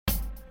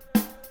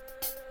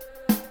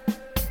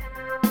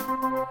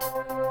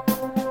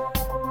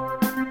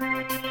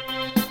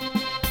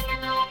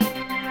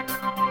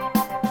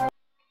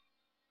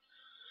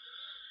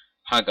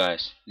Hi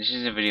guys, this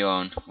is a video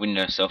on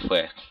Windows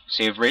software.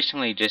 So you've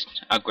recently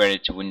just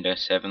upgraded to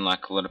Windows 7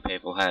 like a lot of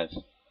people have,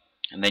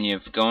 and then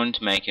you've gone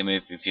to make a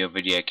movie with your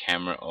video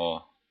camera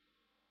or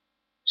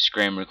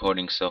screen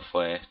recording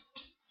software.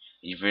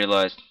 You've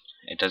realized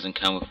it doesn't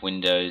come with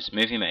Windows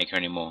Movie Maker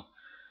anymore,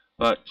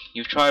 but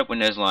you've tried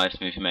Windows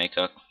Live Movie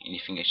Maker and you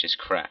think it's just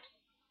crap.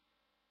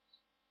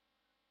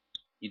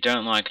 You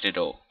don't like it at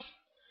all.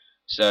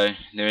 So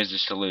there is a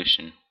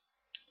solution.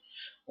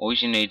 All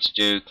you need to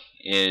do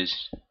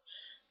is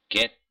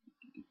get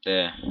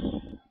the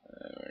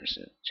where is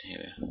it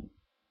here?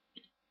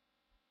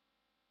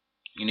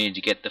 You need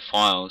to get the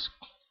files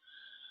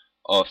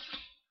off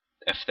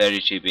a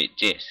 32-bit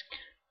disk.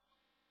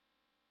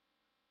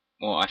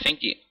 Well,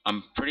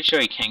 I'm pretty sure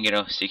you can get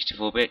off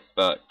 64-bit,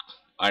 but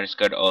I just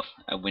got it off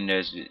a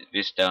Windows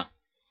Vista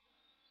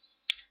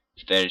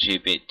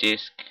 32-bit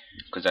disk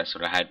because that's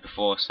what I had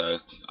before. So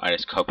I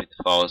just copied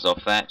the files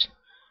off that,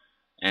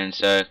 and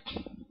so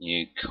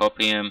you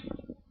copy them.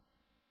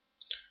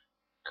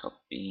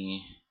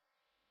 Copy.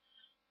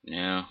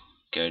 Now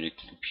go to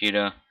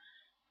computer,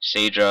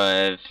 C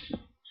drive.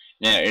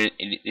 Now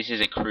this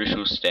is a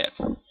crucial step.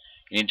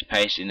 You need to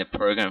paste in the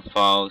program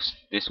files.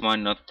 This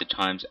one, not the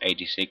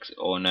times86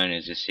 or known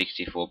as a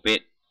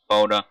 64-bit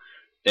folder.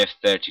 They're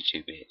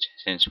 32-bit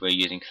since we're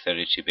using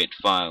 32-bit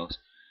files.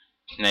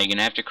 Now you're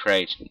gonna have to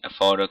create a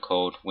folder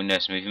called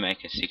Windows Movie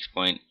Maker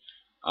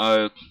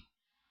 6.0.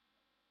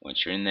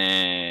 Once you're in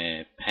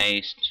there,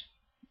 paste,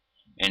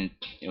 and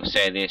it'll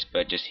say this,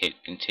 but just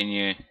hit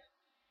continue,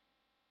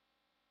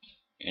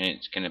 and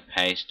it's gonna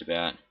paste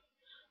about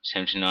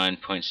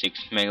 79.6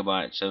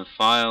 megabytes of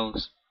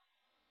files.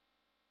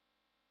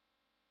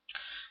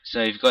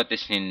 So you've got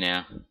this in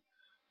now.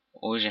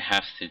 All you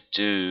have to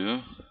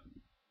do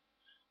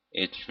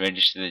is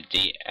register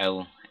the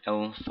DLL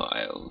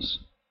files.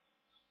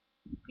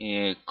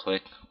 Here,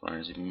 click Run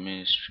as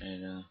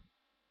Administrator.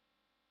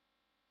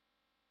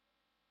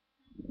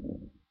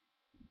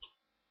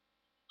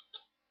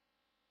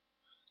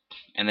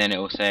 And then it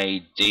will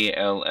say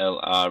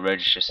DLLR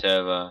register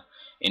server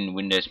in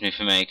Windows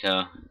Movie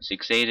Maker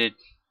succeeded.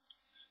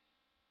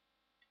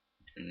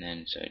 And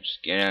then so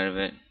just get out of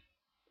it.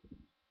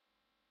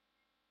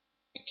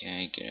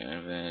 Okay, get out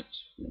of it.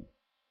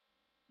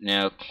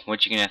 Now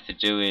what you're gonna have to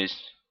do is,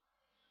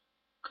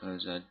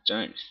 because I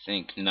don't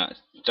think it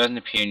doesn't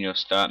appear in your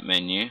start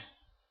menu.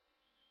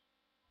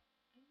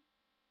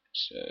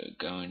 So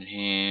go in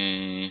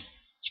here.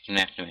 You're gonna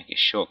have to make a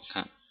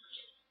shortcut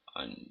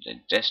on the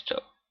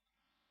desktop.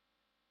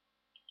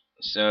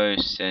 So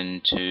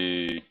send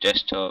to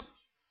desktop,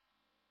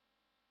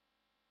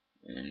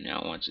 and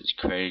now once it's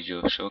created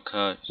your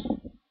shortcut,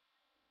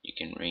 you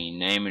can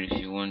rename it if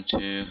you want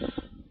to.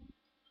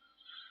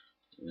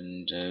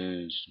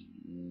 Windows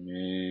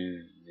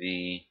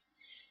Movie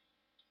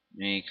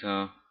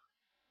Maker,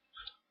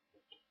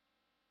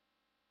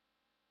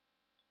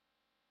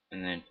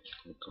 and then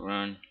click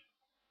run,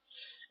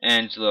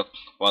 and look,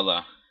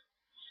 voila.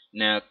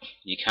 Now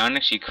you can't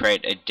actually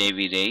create a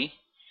DVD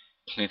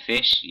with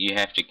this. You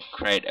have to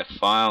create a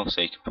file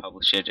so you can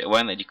publish it. It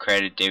won't let you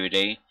create a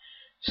DVD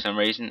for some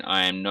reason.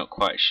 I am not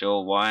quite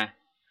sure why,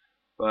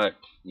 but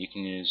you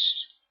can use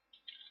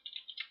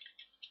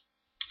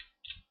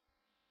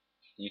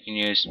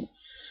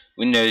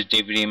Windows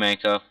DVD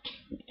Maker,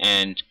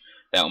 and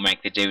that will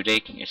make the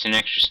DVD. It's an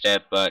extra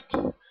step, but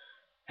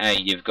hey,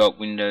 you've got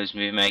Windows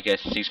Movie Maker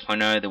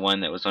 6.0, the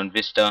one that was on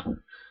Vista,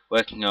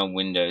 working on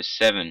Windows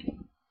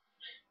 7.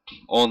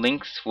 All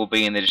links will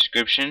be in the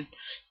description.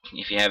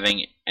 If you're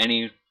having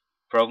any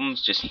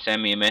problems, just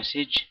send me a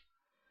message,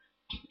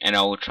 and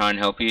I will try and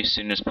help you as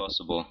soon as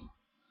possible.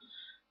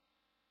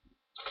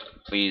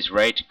 Please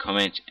rate,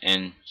 comment,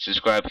 and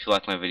subscribe if you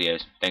like my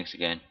videos. Thanks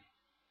again.